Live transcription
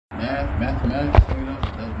mathematics,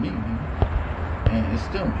 that was me, and it's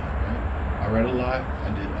still me, right? I read a lot.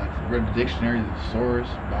 I read the dictionary, the thesaurus,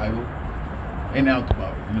 Bible, and out the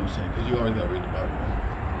Bible. You know what I'm saying? Because you always got to read the Bible.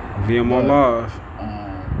 Right? VMO Live.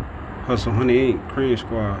 Hustle Honey Inc. Cream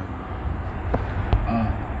Squad.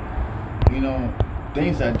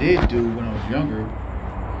 Things I did do when I was younger,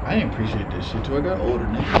 I didn't appreciate this shit till I got older,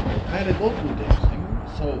 nigga. I had to go through this,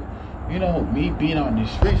 nigga. So, me being out in these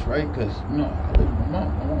streets, right? Because, I live with my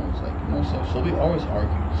mom. My mom was like, so we always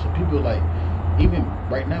argued. So people like, even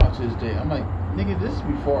right now to this day, I'm like, nigga, this is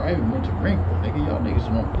before I even went to Marine Corps, nigga. Y'all niggas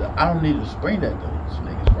I don't need to explain that to those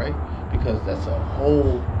niggas, right? Because that's a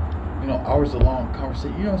whole, hours long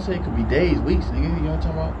conversation. You know what I'm saying? It could be days, weeks, nigga. You know what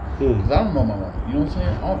I'm talking about? Because I don't know my mom. You know what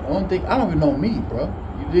I'm saying? I don't even know me, bro.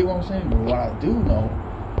 You dig what I'm saying? But what I do know,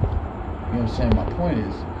 you know what I'm saying? My point is,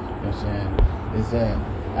 you know what I'm saying, is that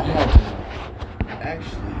I have to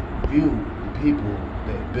actually view the people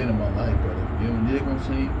that have been in my life, brother. You dig what I'm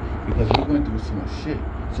saying? Because we went through so much shit.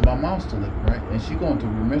 So my mom's still living, right? And she going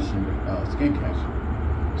through remission with skin cancer.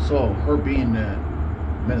 So her being in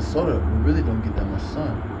Minnesota, we really don't get that much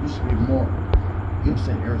sun. We should be more, you know what I'm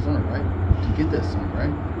saying, Arizona, right? To get that sun,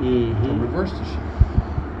 right? To reverse the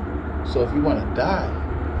shit. So if you want to die,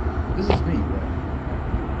 this is me, bro.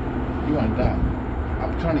 You want to die.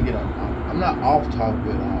 I'm trying to get up. I'm not off topic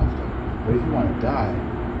with off topic. But if you want to die,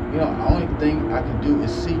 the only thing I can do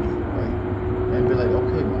is see you, right? And be like,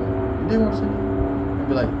 okay, man. You know what I'm saying? And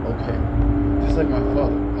be like, okay. Just like my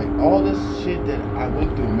father. Like, all this shit that I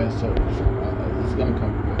went through in Minnesota, it's going to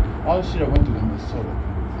come through. All the shit I went through in Minnesota,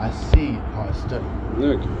 I see how I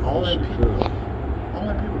studied. All that people, bro.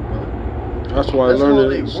 That's why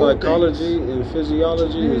learning psychology and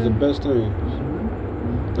physiology is the best thing.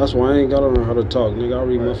 That's why I ain't gotta learn how to talk, nigga. I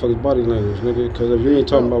read motherfuckers' body language, nigga. Cause if you ain't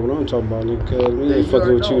talking about what I'm talking about, nigga, cause we ain't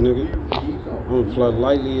fucking with you, nigga. I'm gonna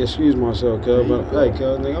politely excuse myself, cuz. But hey,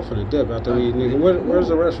 cuz, nigga, I'm finna dip after these, nigga. Where's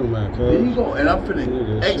the restroom at, cuz? There you go, and I'm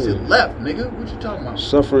finna exit left, nigga. What you talking about?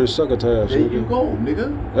 Suffering succotash, there nigga. You go,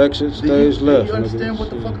 nigga. Exit stage left, nigga. You understand what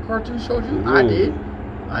the fucking cartoon showed you? I did.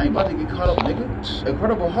 I ain't about to get caught up, nigga.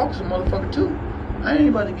 Incredible Hulk's a motherfucker too. I ain't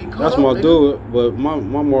about to get caught up. That's my dude, but my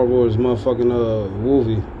Marvel is motherfucking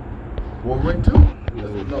Wolvie. Wolverine too?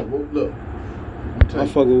 No, look. I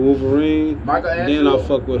fuck with Wolverine. Then I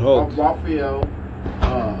fuck with Hulk. Raphael,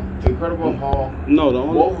 Incredible Hulk. No, the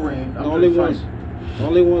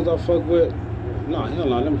only ones I fuck with. No, hell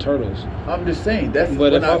no, them turtles. I'm just saying that's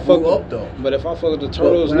but when I grew up though. But if I fuck with the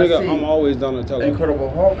turtles, nigga, I'm always Donatello. Incredible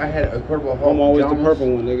Hulk, I had Incredible Hulk. I'm always the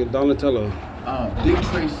purple one, nigga, Donatello. Dick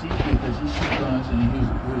Tracy, because he shot guns and he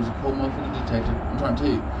was a cold motherfucking detective. I'm trying to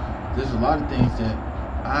tell you, there's a lot of things that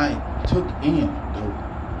I took in, though.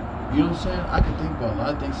 You know what I'm saying? I can think about a lot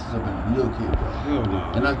of things since I've been a little kid, bro. Hell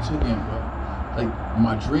no. And I took in, bro. Like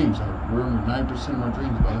my dreams, I remember 9% of my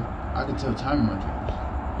dreams, brother. I can tell time in my dreams.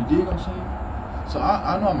 You dig what I'm saying? So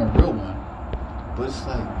I know I'm a real one, but it's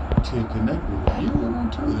like to connect with you, you're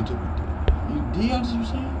one too. You dig what I'm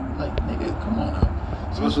saying? Like, nigga, come on now.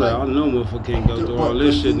 So it's like, I know motherfucker can't go through all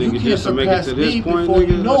this shit, nigga, just to make it to this point, nigga.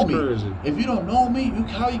 You know That's crazy. If you don't know me,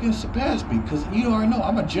 how you gonna surpass me? Because you already know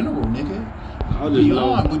I'm a general, nigga. I just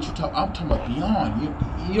beyond know. What you talk, I'm talking about beyond.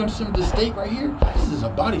 You understand the state right here? This is a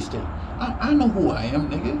body state. I know who I am,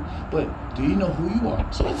 nigga. But do you know who you are?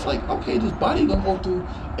 So it's like, okay, this body gonna go through,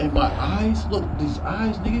 and my eyes, look, these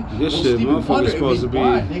eyes, nigga. This shit, motherfucker's supposed to be.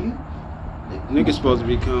 Nigga's supposed to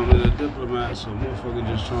become a diplomat, so motherfucker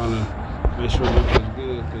just trying to make sure motherfuckers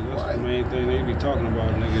good, because that's the main thing they be talking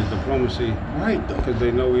about, nigga, is diplomacy. Right, though. Because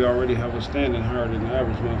they know we already have a standing higher than the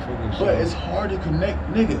average motherfucker. So. But it's hard to connect,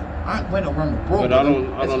 nigga. I went around the world. But I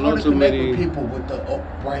don't know too many people with the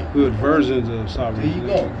upright good versions of sovereignty. There you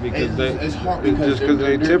go. Because it's hard because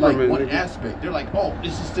they temperament. Like one aspect. They're like, oh,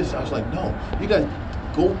 this is this. I was like, no, you guys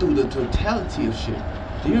go through the totality of shit.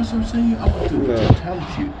 Do you know what I'm saying? I went through the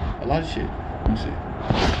totality of a lot of shit. Let me see.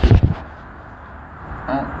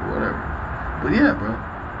 Whatever. But yeah, bro.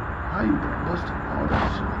 How you been busting all that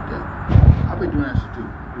shit like that? I been doing that shit too.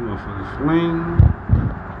 You motherfuckers fling.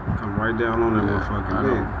 Come right down on that motherfucker. I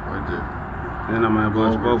know, right there. Then I'm gonna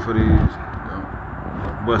bust both of these.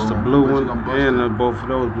 Yeah. Bust the blue one and both of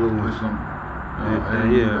those blue ones.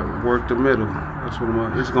 And yeah, work the middle. That's what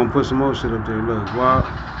I'm. It's gonna put some more shit up there. Look, wop,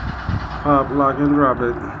 pop, lock, and drop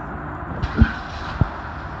it.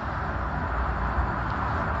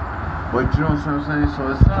 But you know what I'm saying?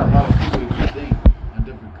 So it's not a lot of people who think on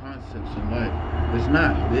different concepts in life. It's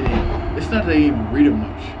not. It's not that they even read it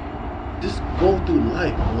much. Just go through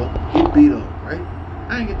life, bro. Get beat up, right?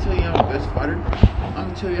 I ain't gonna tell you I'm the best fighter.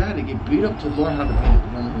 I'm gonna tell you I had to get beat up to learn how to be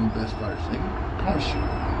one of the best fighters, nigga. I promise you.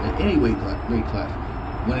 At any weight class.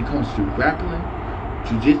 when it comes to grappling,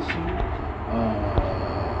 jiu-jitsu,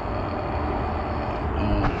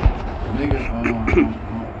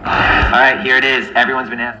 Alright, here it is. Everyone's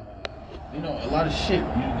been asking. You know, a lot of shit.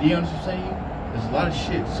 You know what I'm saying? There's a lot of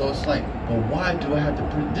shit. So it's like, but why do I have to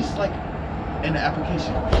put this like in the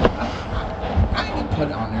application? I ain't gonna put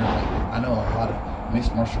it on there like I know a lot of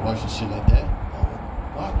mixed martial arts and shit like that.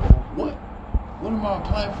 What? What am I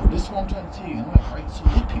applying for? This is what I'm trying to tell you. I'm like, right? So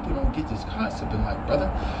these people don't get this concept. And like,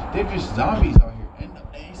 brother, they're just zombies out here. And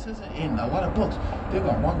it says it in a lot of books. They're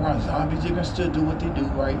gonna walk around zombies. They're gonna still do what they do,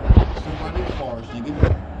 right? Still buy their cars, nigga.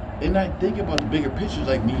 They're not thinking about the bigger pictures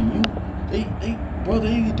like me and you. They ain't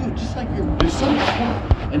do it. Just like there's something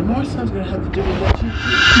wrong. And my son's gonna have to deal with that too.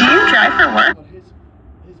 Do you drive for work?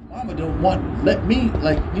 His mama don't let me,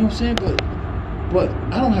 like, you know what I'm saying? But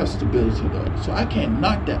I don't have stability though, so I can't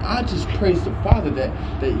knock that. I just praise the Father that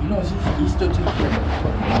you know he's still taking care of me.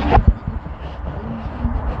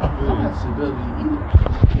 I don't have stability either.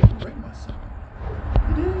 I can't break myself.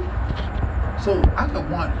 You did? So I could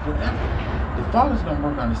want whatever. The Father's gonna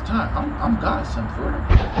work on his time. I'm God's son for real.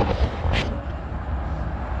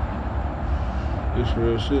 It's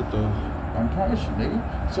real shit though. I promise you, nigga.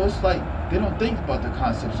 So it's like they don't think about the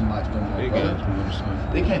concepts in life no more, brother.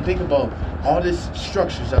 They can't think about all these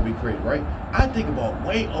structures that we create, right? I think about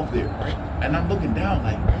way up there, right? And I'm looking down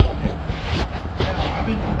like, okay. Now I've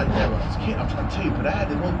been like that when I was a kid. I'm trying to tell you, but I had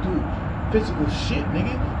to go through physical shit,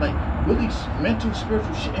 nigga. Like really mental,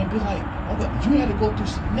 spiritual shit, and be like, oh, but you had to go through,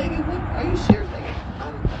 nigga. What? Are you serious, nigga?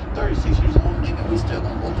 I'm 36 years old, nigga. We still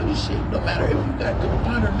gonna go through this shit, no matter if you got good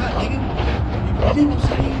mind or not, nigga. You know what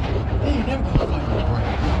I'm saying? They ain't never gonna find your brain.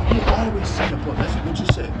 You always see the book. That's what you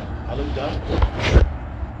said. I looked up.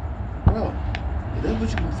 Bro, that's what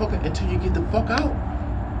you can fucking until you get the fuck out.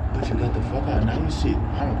 But you got the fuck out. Now you see,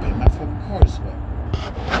 I'm gonna pay my fucking car this way. You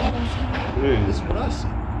know what I'm saying? This is what I see.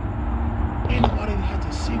 Ain't nobody had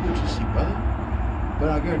to see what you see, brother. But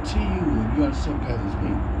I guarantee you, if you're on the same path as me,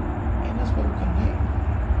 and that's what we connect.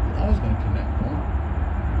 We're always gonna connect, bro.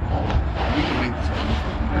 We can make this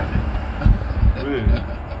happen.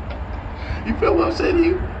 You feel what I'm saying to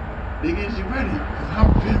you? Niggas, you ready? Cause I'm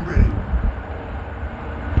been ready.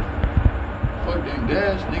 Fuck damn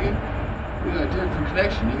dash, nigga. We got a different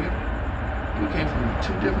connection, nigga. We came from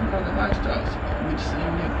two different fucking lifestyles. We the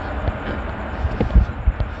same nigga.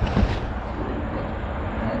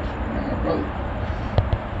 My brother.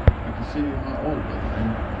 I consider you my older brother, man.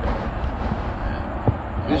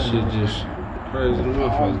 This shit just crazy to I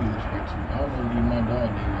always motherfucker. get respect to you. I don't know you my dog,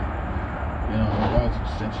 nigga. You know, my dog's an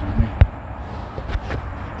extension of me.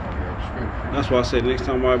 That's why I said next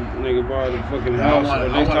time I nigga buy the fucking Yeah, house, I or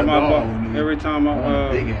next time I buy, every time want a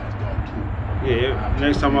big ass dog too. yeah,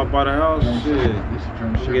 next time I buy the house, shit,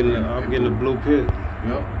 I'm getting a blue pit.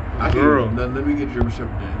 Yep. Girl. Let me get German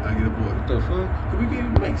Shepherd then. I get a boy. What the fuck? Can we get a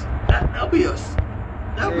mix? That'll be a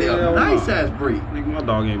nice ass breed. Nigga, my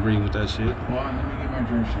dog ain't breeding with that shit. Well, let me get my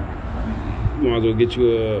German Shepherd. You might as well get you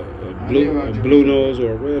a blue nose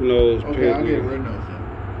or a red nose Okay, pit. I'll get a red nose then.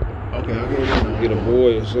 Okay, I'll get a red nose. Get a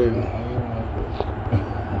boy or something.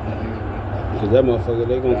 Cause that motherfucker,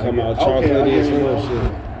 they gonna come out chocolatey and some more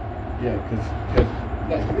shit. Yeah, cause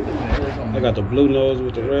like we live in Arizona. I got the blue nose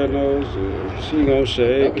with the red nose. She gonna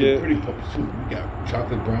shake That'd be it. pretty puppies too. We got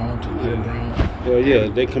chocolate brown to red brown. Well, yeah,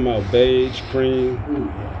 they come out beige, cream. Ooh,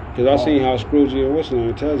 yeah. Cause I seen how Scroogey and what's the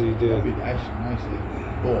name, Tazzy That'd did. be actually nice.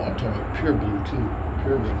 Oh, I'm talking about pure blue too.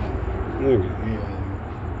 Pure blue. Nigga. Yeah.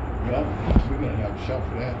 Yep. We're gonna have a shop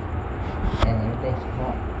for that. That's the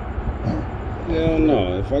problem. Hell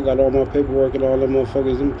no. If I got all my paperwork and all them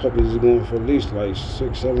motherfuckers, them puppies is going for at least like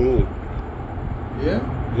 $600-700. Yeah?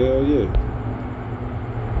 Hell yeah.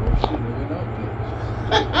 Well, shit, living up there.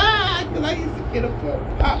 Cause I used to get up for a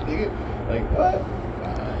pop, nigga. Like, what?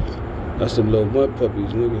 That's them little butt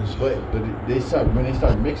puppies, niggas. But when they start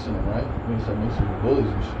mixing them, right? When they start mixing with bullies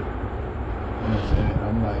and shit. You know what I'm saying?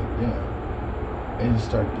 I'm like, yeah. And it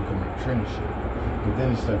started becoming a trend and shit. But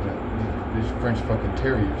then it started these French fucking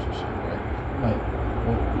terriers and shit, right? I'm like,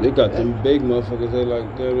 well, They got them big motherfuckers. They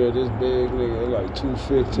like they're this big, nigga. They like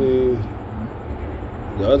 215.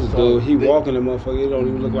 The other dude, he walking that motherfucker. He don't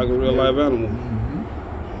even look like a real live animal.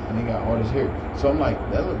 And they got all this hair. So I'm like,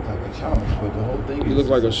 that looks like a challenge, but the whole thing He is look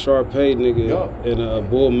like a Shar-Pei nigga and a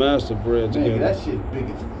Bull Master bred man, together. that shit big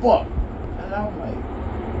as fuck. And I'm like,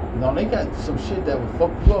 no, they got some shit that would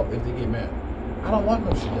fuck you up if they get mad. I don't want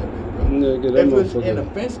no shit that big, bro. Nigga, that if it's motherfucker. in a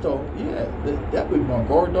fence though, yeah, that would be my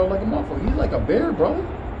guard dog like a motherfucker. He's like a bear, brother.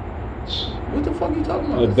 What the fuck you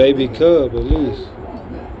talking about? A baby cub, at least. Come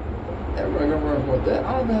on, man. Everybody gonna run about that.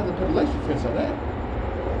 I don't even have to put electric fence on that.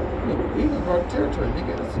 Look, he's gonna guard territory,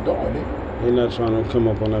 nigga. That's a dog, nigga. They not trying to come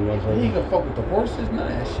up on that He ain't motherfucker. gonna fuck with the horses, none of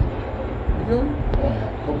that shit. You feel me? Only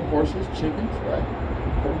have a couple horses, chickens, right? A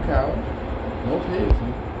couple cows, no pigs.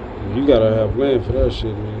 Man. You gotta have land for that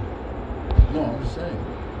shit, man. No, I'm just saying.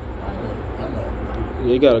 I know.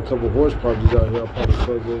 You got a couple horse properties out here. I'll probably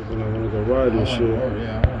fuck with when I wanna go riding and shit. Yeah, I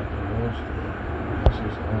want a horse. That's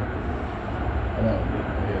just,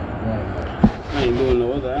 I ain't doing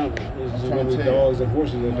no other animal. It's just gonna be dogs and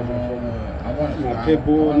horses that come from. I want My pit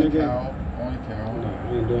bull, nigga. I want a cow. No, I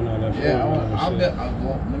ain't doing all that. Yeah,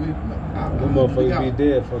 Let me. Them motherfuckers be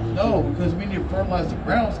dead for me. No, because we need to fertilize the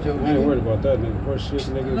ground still. I ain't worried about that, nigga. Horse shit,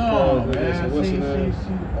 nigga. No, cows, man. nigga. What's in there?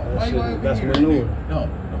 That's here, manure. No,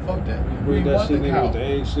 fuck that. Breed that shit, nigga, with the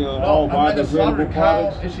eggs, all biodegradable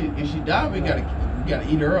products. If she died, we gotta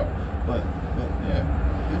eat her up. But yeah,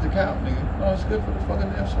 it's a cow, nigga. No, it's good for the fucking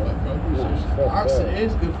damn soil, bro. Oxygen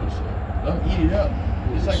is good for the soil. Let them eat it up.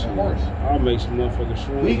 It's like a horse. I'll make some motherfucking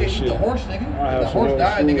shrooms. We can and eat shit. the horse, nigga. I'll If the horse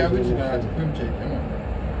died, nigga, we shrooms just gonna have to and cremate. Come on, bro.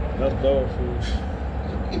 That's dog food.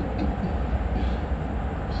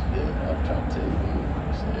 Yeah, I'm trying to tell you,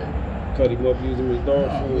 nigga. Cut him up, use him as dog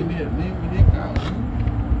No, we food. need cows.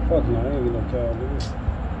 Fuck no, I ain't get no cow, nigga.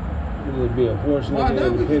 It would be a horse, Why nigga, not?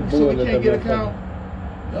 and a pit So bull. we can't get a cow?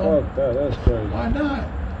 No. Fuck that, that's crazy. Why not?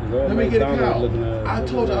 Let Let me get a cow. I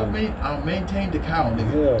told you I maintained the cow,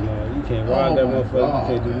 nigga. Hell no, you can't ride Oh that my motherfucker. God,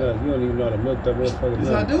 You can't do man. nothing. You don't even know how to milk that motherfucker. Yes,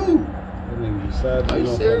 I nothing. do. That nigga beside Are you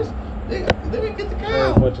motherfucker. serious? Nigga, let me get the Ain't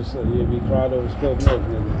cow. much of shit. You'll be cried over spilled milk,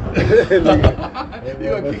 nigga. You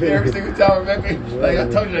gonna kick me every single time, Rebecca? Like I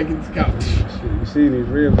told you, I get the cow. Shit, you see these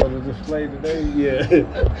ribs on the display today? Yeah.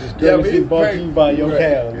 It's Yeah, courtesy brought to you by your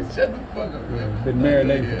cow. Shut the fuck up, man. Been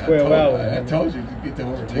marinated for 12 hours. I told you to get the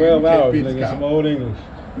horse. 12 hours, nigga. Some old English.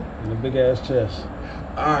 And a big ass chest.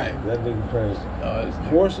 Alright. That nigga crazy.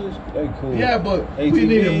 Horse. Horses, they cool. Yeah, but ATVs, we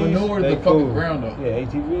need to manure they the cool. fucking ground though. Yeah,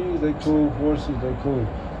 ATVs, they cool. Horses, they cool.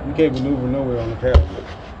 You can't maneuver nowhere on the cow.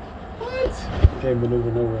 What? You can't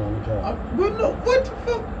maneuver nowhere on the cow. What the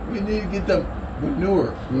fuck? We need to get the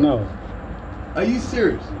manure. No. Are you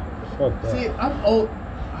serious? Fuck that. See, I'm old.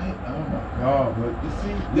 Oh my god, but you see,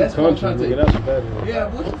 You that's what I'm country, trying to nigga, say. that's a bad one. Yeah,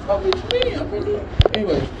 what the fuck is me? I mean,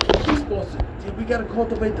 anyway, we supposed to. We gotta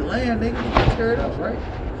cultivate the land, nigga. We can tear it up, right?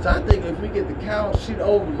 So I think if we get the cows shit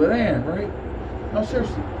over the land, right? No,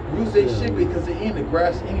 seriously, use their shit because they're in the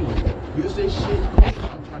grass anyway. Use their shit.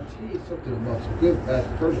 I'm trying to tell you something about some good fast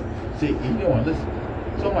person. See, you don't want to listen.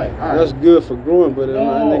 So I'm like, all right. That's good for growing, but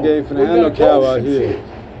nigga ain't finna handle cow out here.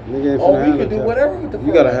 Nigga ain't finna we handle can do cow. whatever with the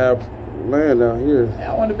You gotta have land out here.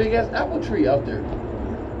 I want a big ass apple tree out there.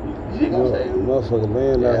 You see what I'm saying? Motherfucking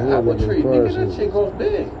land out Yeah, here. apple nigga, tree. requires Nigga, that shit goes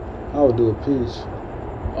big. I would do a peach.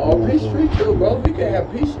 Oh, peach tree too, bro. We can have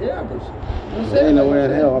peach apples. You know what I'm saying? Ain't no Like way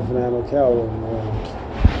in I'm hell saying. I'm finna have no cow over there.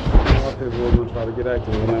 My people gonna try to get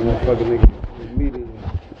active and that motherfucking nigga immediately.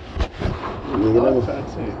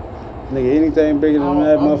 Nigga, anything bigger than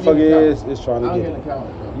that motherfucker is trying to get it.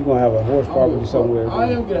 You gonna have a horse property somewhere. I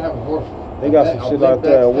nigga. am gonna have a horse. They got some shit out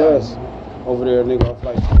there at West, over there, nigga, off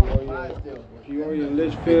like Peoria,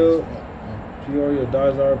 Litchfield, Peoria,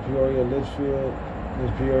 Dysart, Peoria, Litchfield.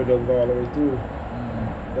 This Peoria doesn't go all the way through.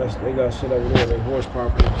 They got shit over there, they horse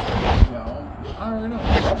property. I already know.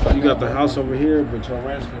 You got the house over here, but your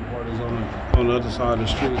ranching part is on the other side of the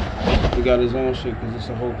street. He got his own shit because it's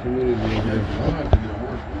a whole community over there. I'm gonna have to get a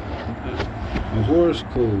horse. A horse,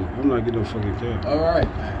 cool. I'm not getting no fucking cow. All right,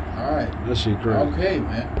 man. All right. That shit crazy. Okay,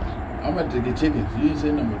 man. I'm about to get chickens. You didn't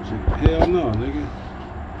say no more chickens. Hell no, nigga.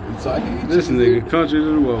 So I can get This chickens. nigga, country to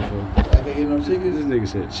the welfare. I can't get no This chickens. nigga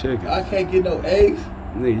said chicken. I can't get no eggs.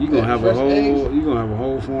 Nigga, you gonna have a fresh whole, eggs? you gonna have a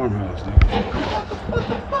whole farmhouse, nigga. What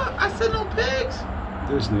the fuck? I said no pigs.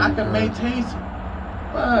 This nigga. I can crazy. maintain some.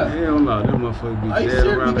 Wow. Hell no, them motherfuckers be Are you dead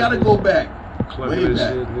serious? around We gotta that go bitch. back. Clucking Way and back.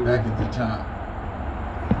 shit, nigga. Back at the time.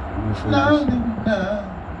 Motherfuckers No, just- no.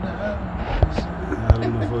 Had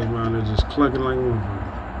them motherfuckers around there just clucking like a motherfucker.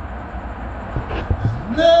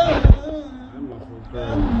 No. That motherfucker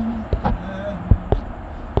crazy.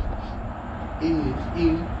 If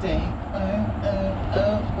you take away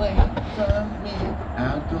from me,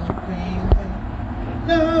 I'll go crazy.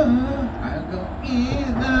 No, I'll go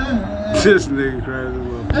either. This nigga crazy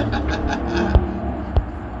motherfucker.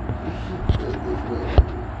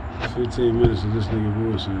 15 minutes of this nigga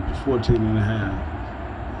bullshit. 14 and a half.